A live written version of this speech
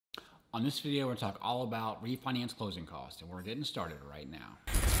On this video, we're going to talk all about refinance closing costs, and we're getting started right now.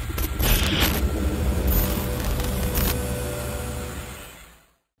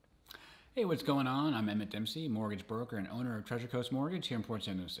 Hey, what's going on? I'm Emmett Dempsey, mortgage broker and owner of Treasure Coast Mortgage here in Port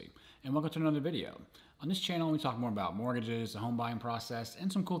St. Lucie. And welcome to another video. On this channel, we talk more about mortgages, the home buying process,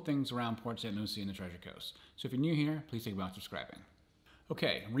 and some cool things around Port St. Lucie and the Treasure Coast. So if you're new here, please think about subscribing.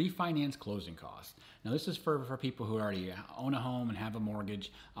 Okay, refinance closing costs. Now this is for people who already own a home and have a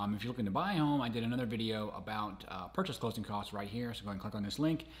mortgage. If you're looking to buy a home, I did another video about purchase closing costs right here. So go ahead and click on this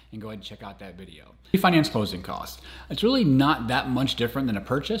link and go ahead and check out that video. Refinance closing costs. It's really not that much different than a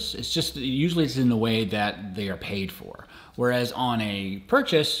purchase. It's just usually it's in the way that they are paid for. Whereas on a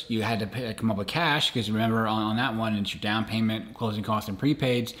purchase, you had to come up with cash because remember on that one, it's your down payment, closing costs, and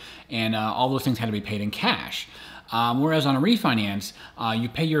prepaids, and all those things had to be paid in cash. Whereas on a refinance, you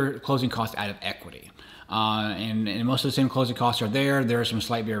pay your closing costs out of equity. And most of the same closing costs are there. There are some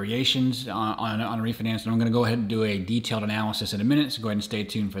slight variations on a refinance, and I'm going to go ahead and do a detailed analysis in a minute, so go ahead and stay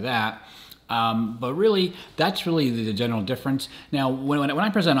tuned for that. But really, that's really the general difference. Now, when I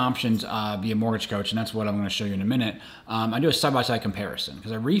present options via Mortgage Coach, and that's what I'm going to show you in a minute, I do a side-by-side comparison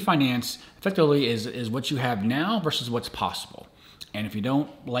because a refinance effectively is what you have now versus what's possible. And if you don't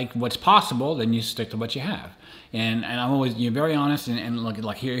like what's possible, then you stick to what you have. And I'm always very honest and look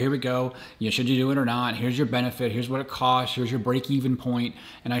like here we go. Should you do it or not? Here's your benefit. Here's what it costs. Here's your break-even point.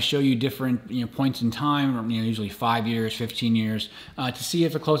 And I show you different points in time, usually 5 years, 15 years, to see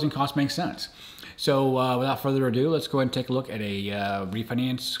if the closing cost makes sense. So without further ado, let's go ahead and take a look at a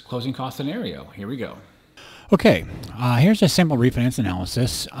refinance closing cost scenario. Here we go. Okay, here's a simple refinance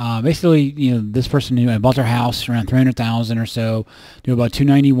analysis. Basically, this person who bought their house around $300,000 or so, do about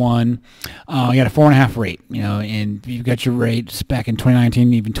 $291. You got a 4.5 rate, and you've got your rates back in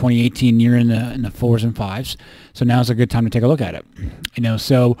 2019, even 2018. You're in the 4s and 5s. So now's a good time to take a look at it.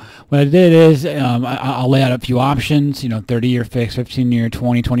 So what I did is I'll lay out a few options. 30-year fixed, 15-year,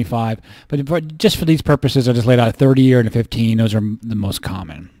 20, 25. But just for these purposes, I just laid out a 30-year and a 15. Those are the most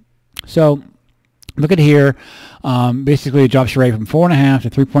common. So look at here. Basically, it drops your rate from 4.5 to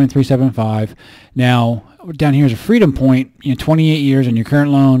 3.375. Now, down here is a freedom point. 28 years on your current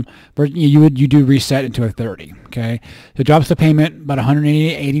loan, but you do reset into a 30. Okay, so it drops the payment about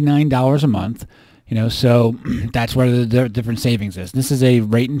 $189 a month. So that's where the different savings is. This is a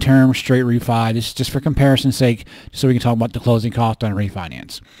rate and term straight refi. This is just for comparison's sake, so we can talk about the closing cost on a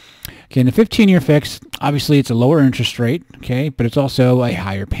refinance. Okay, in the 15-year fix, obviously it's a lower interest rate. Okay, but it's also a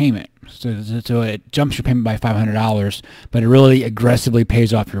higher payment. So it jumps your payment by $500, but it really aggressively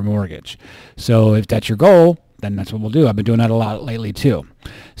pays off your mortgage. So if that's your goal, then that's what we'll do. I've been doing that a lot lately too.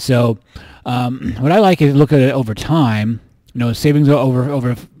 So what I like is look at it over time. Savings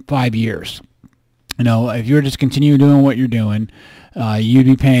over 5 years. If you're just continue doing what you're doing, you'd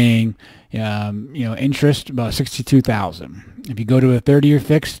be paying interest about $62,000. If you go to a 30-year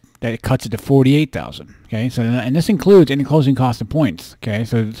fixed, that cuts it to $48,000. Okay, so and this includes any closing cost of points. Okay,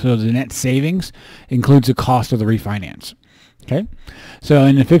 so the net savings includes the cost of the refinance. Okay, so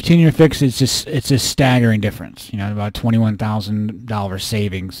in the 15-year fix, it's a staggering difference. About $21,000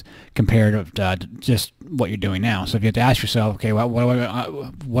 savings compared to just what you're doing now. So if you have to ask yourself, okay,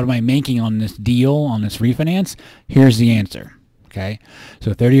 what am I making on this deal, on this refinance? Here's the answer. Okay,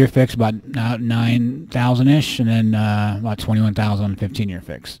 so 30-year fix about 9,000-ish, and then about 21,000 on 15-year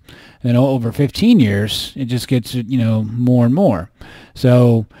fix. And then over 15 years, it just gets more and more.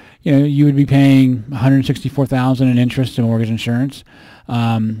 So you would be paying 164,000 in interest and mortgage insurance,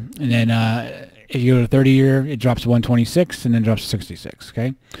 and then if you go to 30-year, it drops to 126, and then drops to 66. Okay,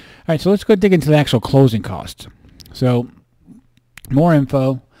 all right. So let's go dig into the actual closing costs. So more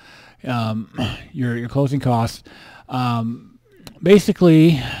info, your closing costs.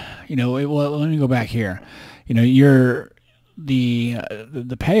 Basically, well, let me go back here. The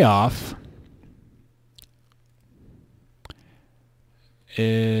payoff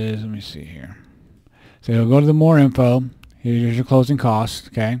is, let me see here. So you'll go to the more info. Here's your closing costs.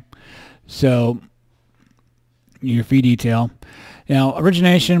 Okay, so your fee detail. Now,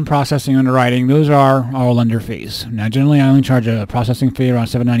 origination, processing, underwriting, those are all lender fees. Now, generally, I only charge a processing fee around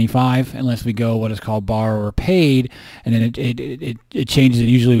 $7.95 unless we go what is called borrower paid, and then it changes. It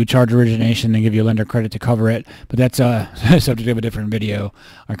usually we charge origination and give you a lender credit to cover it, but that's a subject of a different video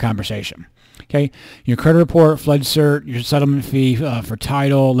or conversation. Okay, your credit report, flood cert, your settlement fee for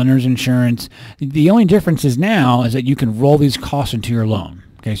title, lender's insurance. The only difference is now is that you can roll these costs into your loan.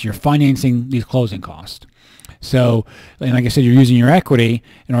 Okay, so you're financing these closing costs. So, and like I said, you're using your equity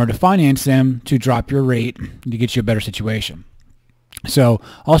in order to finance them to drop your rate to get you a better situation. So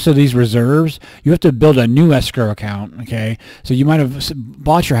also these reserves, you have to build a new escrow account. Okay, so you might have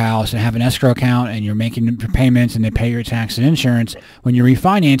bought your house and have an escrow account, and you're making your payments, and they pay your tax and insurance. When you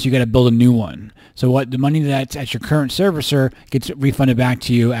refinance, you got to build a new one. So what the money that's at your current servicer gets refunded back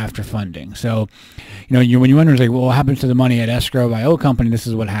to you after funding. So, when you wonder like, well, what happens to the money at escrow by old company? This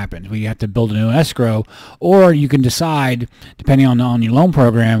is what happens. We have to build a new escrow, or you can decide, depending on your loan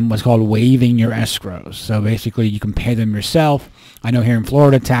program, what's called waiving your escrows. So basically, you can pay them yourself. I know here in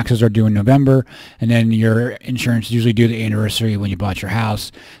Florida, taxes are due in November, and then your insurance is usually due the anniversary when you bought your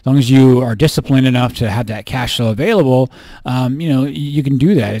house. As long as you are disciplined enough to have that cash flow available, you can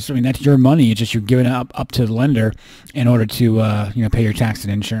do that. That's your money. It's just you're giving it up to the lender in order to pay your tax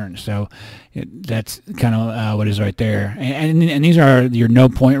and insurance. So that's kind of what is right there. And these are your no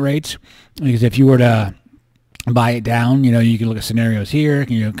point rates, because if you were to buy it down, you can look at scenarios here,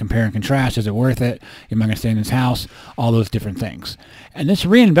 compare and contrast. Is it worth it? Am I going to stay in this house? All those different things. And this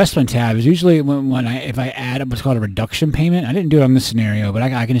reinvestment tab is usually if I add what's called a reduction payment. I didn't do it on this scenario, but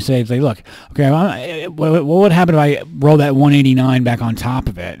I can say, look, okay, what would happen if I roll that 189 back on top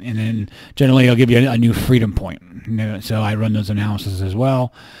of it? And then generally it'll give you a new freedom point. So I run those analysis as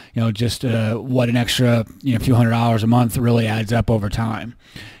well. Just what an extra few $100s a month really adds up over time.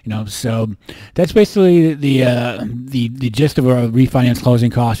 So that's basically the gist of a refinance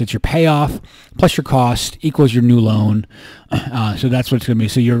closing cost. It's your payoff plus your cost equals your new loan. So that's what it's going to be.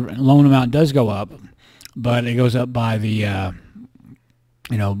 So your loan amount does go up, but it goes up by the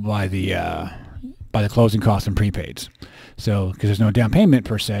by the closing costs and prepaids. So because there's no down payment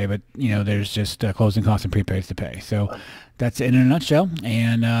per se, but there's just closing costs and prepaids to pay. So that's it in a nutshell,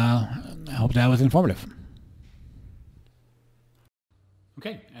 and I hope that was informative.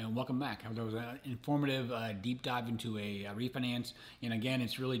 Okay, and welcome back. That was an informative deep dive into a refinance. And again,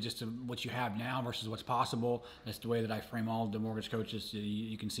 it's really just what you have now versus what's possible. That's the way that I frame all of the mortgage coaches. So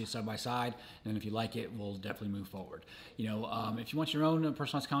you can see it side by side. And if you like it, we'll definitely move forward. If you want your own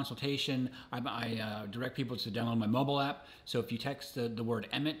personalized consultation, I direct people to download my mobile app. So if you text the word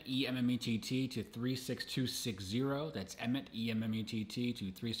Emmett, E-M-M-E-T-T, to 36260, that's Emmett, E-M-M-E-T-T,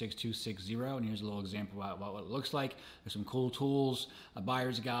 to 36260. And here's a little example about what it looks like. There's some cool tools, a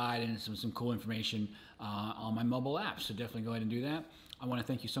buyer's guide, and some cool information on my mobile app. So definitely go ahead and do that. I want to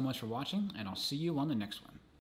thank you so much for watching, and I'll see you on the next one.